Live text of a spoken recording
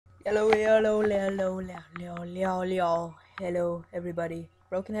Hello, everybody.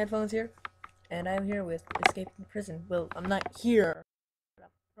 Broken headphones here, and I'm here with escaping prison. Well, I'm not here.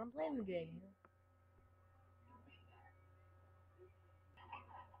 But I'm playing the game.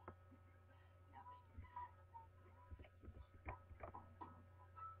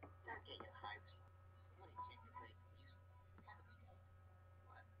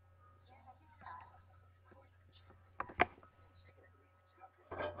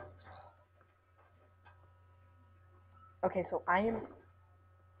 Okay, so I am.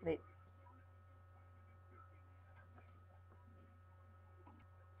 Wait.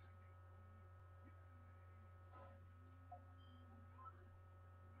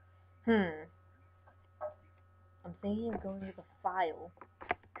 Hmm. I'm thinking of going with a file,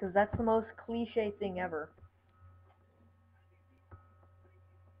 because that's the most cliche thing ever.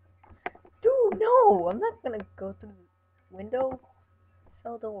 Dude, no! I'm not gonna go through the window,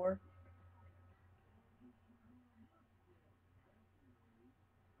 cell door.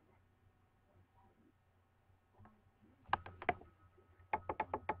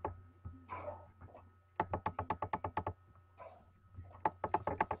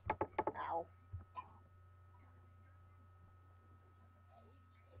 Ow.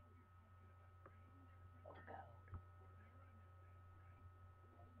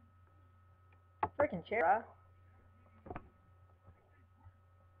 Freaking chair.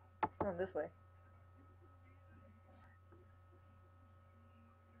 No, this way.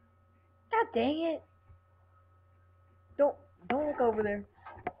 God dang it! Don't don't look over there.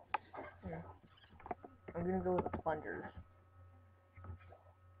 Hmm. I'm gonna go with the plungers.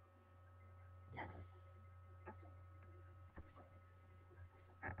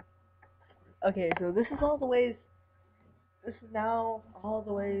 Okay, so this is all the ways. This is now all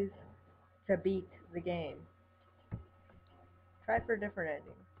the ways to beat the game. Try for a different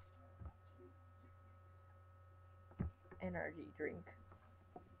ending. Energy drink.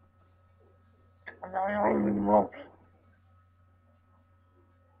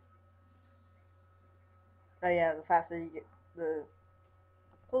 Oh yeah, the faster you get, the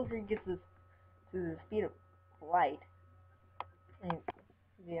closer you get to the speed of light, and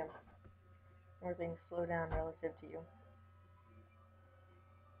yeah, more things slow down relative to you.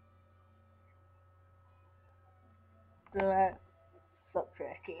 So that's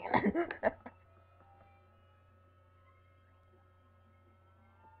subtracting.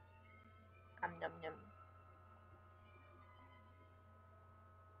 Num num.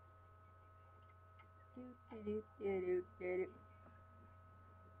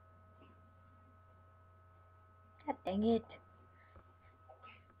 God dang it!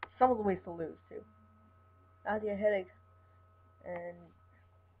 Some of the ways to lose too. Nausea, headaches, and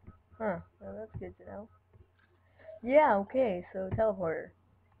well, that's good to know. Yeah, okay, so teleporter.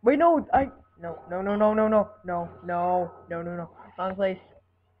 Wait, no, no, wrong place.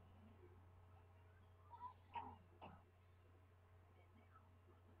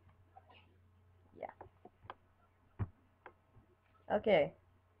 Yeah. Okay,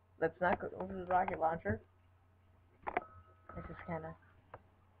 let's not go over the rocket launcher. Let's just kind of,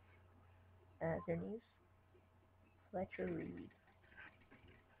 their knees. Fletcher Reed.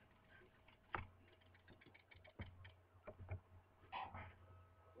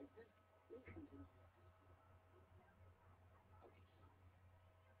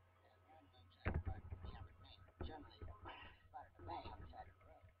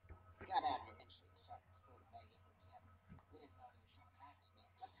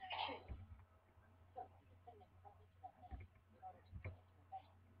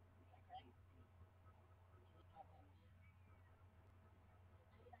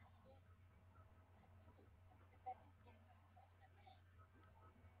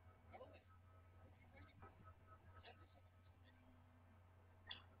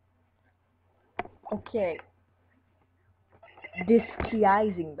 Okay,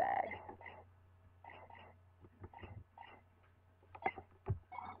 disguising bag.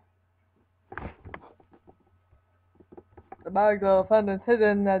 The bag of fun is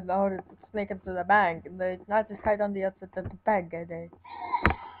hidden in order to sneak into the bank. And they not just hide on the outside of the bag, they.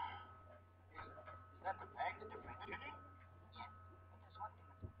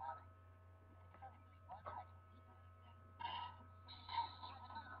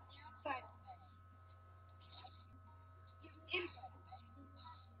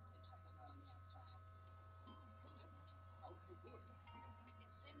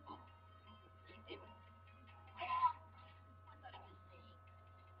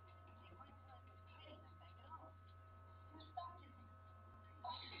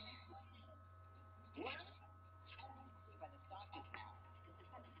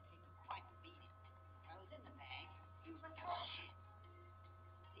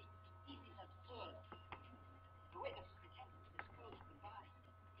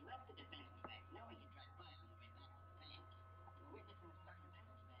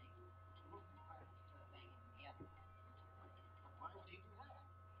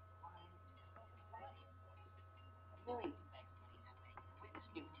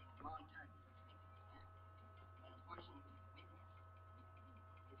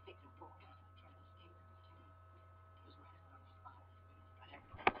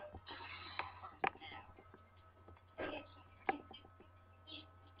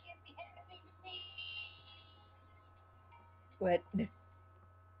 What?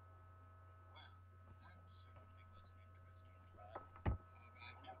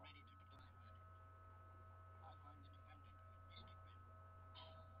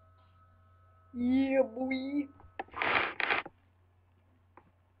 Yeah, boy.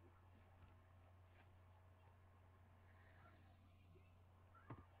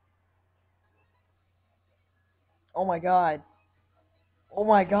 Oh my god. Oh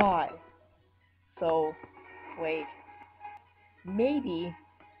my god. So, wait. Maybe.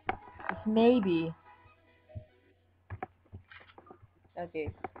 Just maybe.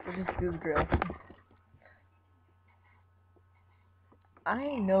 Okay, we'll just do the drill.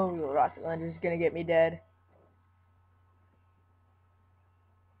 I know the rocket launcher is gonna get me dead.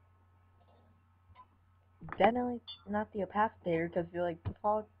 Definitely not the opacitator, because you like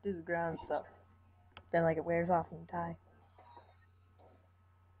fall through the ground and stuff. Then like it wears off and you die.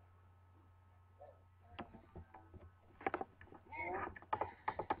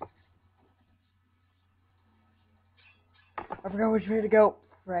 I forgot which way to go.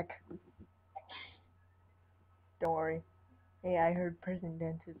 Frick. Don't worry. Hey, I heard prison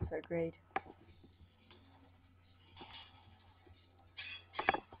dentists are great.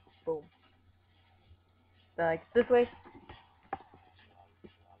 Boom. So, like, this way.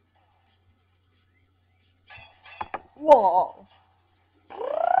 Whoa!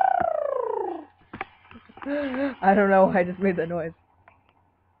 I don't know, I just made that noise.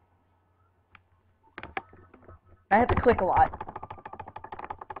 I have to click a lot.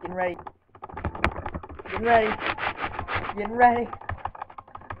 Getting ready. Getting ready. Getting ready.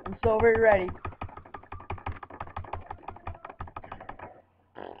 I'm so very ready.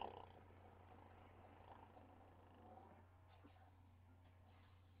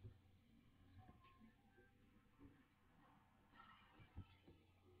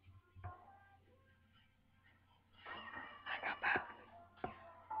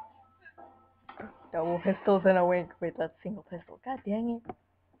 Double pistols and a wink. Wait, that's single pistol. God dang it.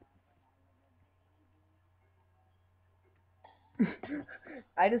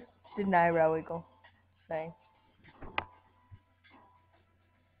 I just did an eyebrow wiggle thing.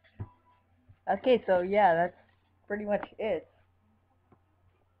 Okay, so yeah, that's pretty much it.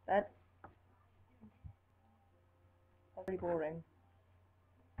 That's pretty boring.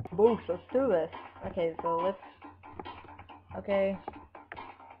 Boost, let's do this. Okay, so let's... Okay.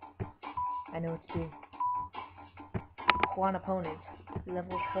 I know what to do. One opponent.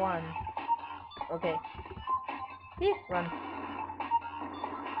 Level 1. Okay. Please run.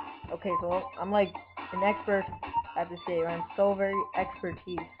 Okay, so I'm like an expert at this game. I'm so very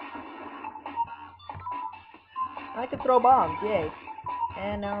expertise. I can throw bombs, yay.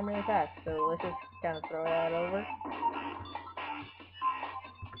 And now I'm really fast, so let's just kind of throw that over.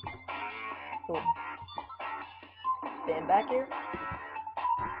 Boom. Stand back here.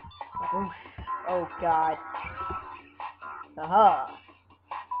 Oof. Oh god. Aha.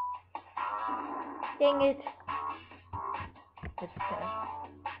 Dang it. It's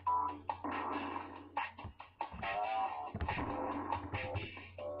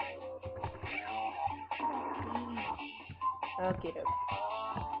okay, doke.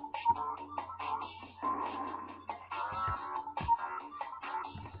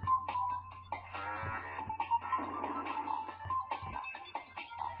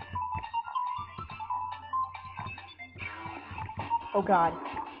 Oh god.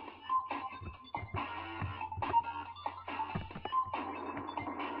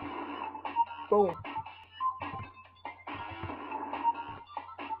 Boom.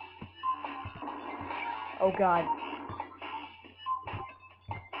 Oh god.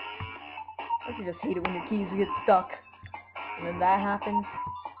 I should just hate it when your keys get stuck. And then that happens.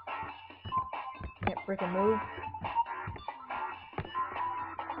 Can't freaking move.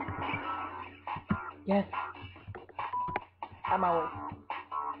 Yes. I'm out.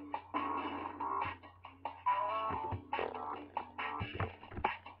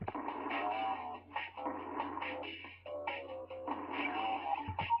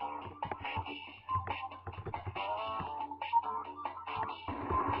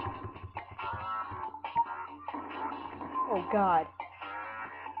 Oh god.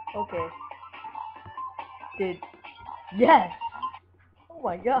 Okay. Yes! Oh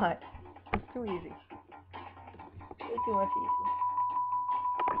my god. It's too easy. Way too much easy.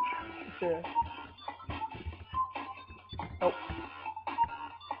 Oh.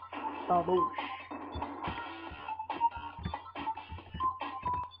 Baboosh.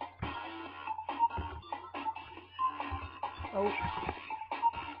 Oh.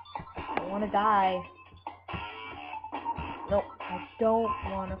 I don't wanna die. Nope. I don't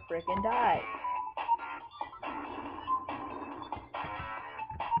wanna frickin' die.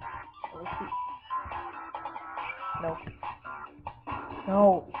 No.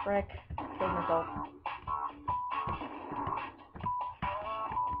 No, frick. Killed myself.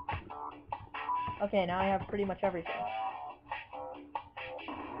 Okay, now I have pretty much everything.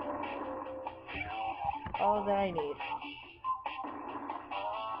 All that I need.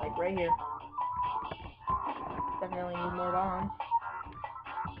 Like right here. Definitely need more bombs.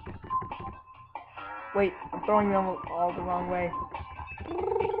 Wait, I'm throwing them all the wrong way.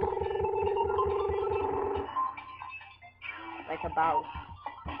 Like a bow.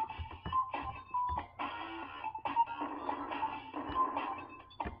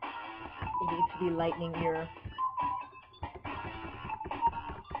 It needs to be lightning here.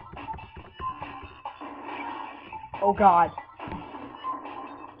 Oh god.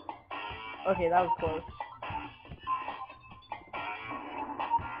 Okay, that was close.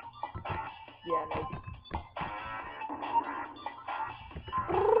 Yeah, no.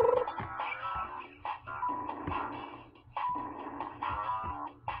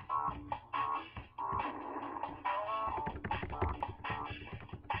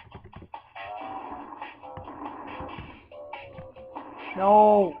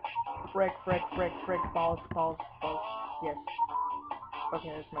 No! Frick, frick, frick, frick, balls, balls, balls. Yes. Okay,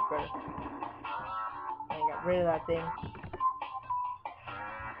 that's much better. I got rid of that thing.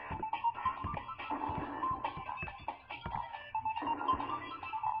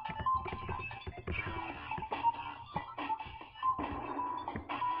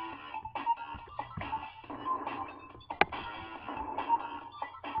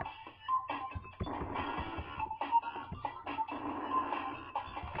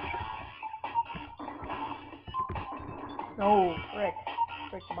 No, frick.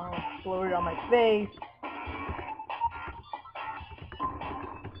 Frick, the bomb exploded on my face.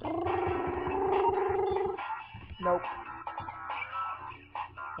 Nope.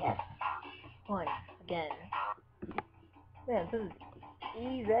 Yes. One. Again. Man, this is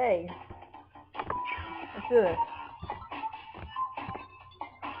easy. Let's do this.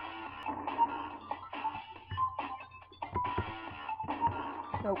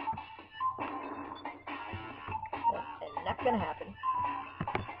 Nope. And that's gonna happen.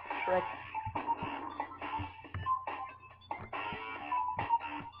 Frick.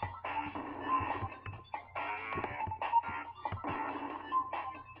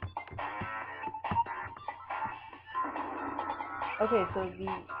 Okay, so the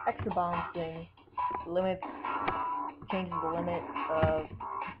extra bomb thing changes the limit of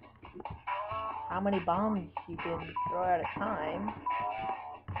how many bombs you can throw at a time.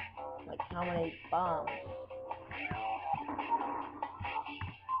 Like how many bombs.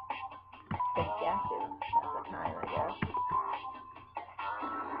 Objective at the time, I guess.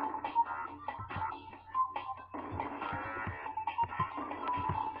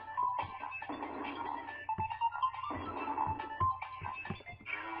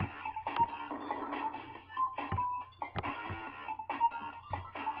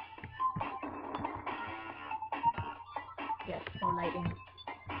 Yes, more lightning.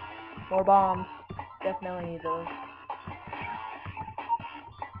 More bombs. Definitely need those.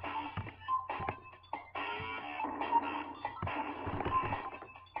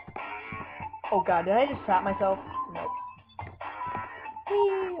 Oh god, did I just trap myself? Nope.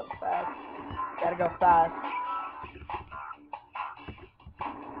 Whee, fast. Gotta go fast.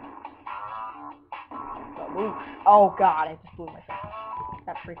 Ooh. Oh god, I just blew myself.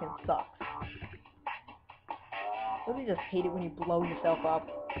 That freaking sucks. Don't you just hate it when you blow yourself up?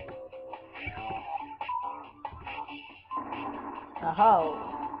 Oh.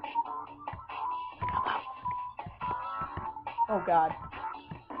 Oh god.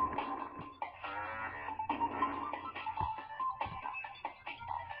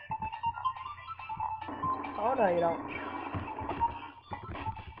 Oh no, you don't.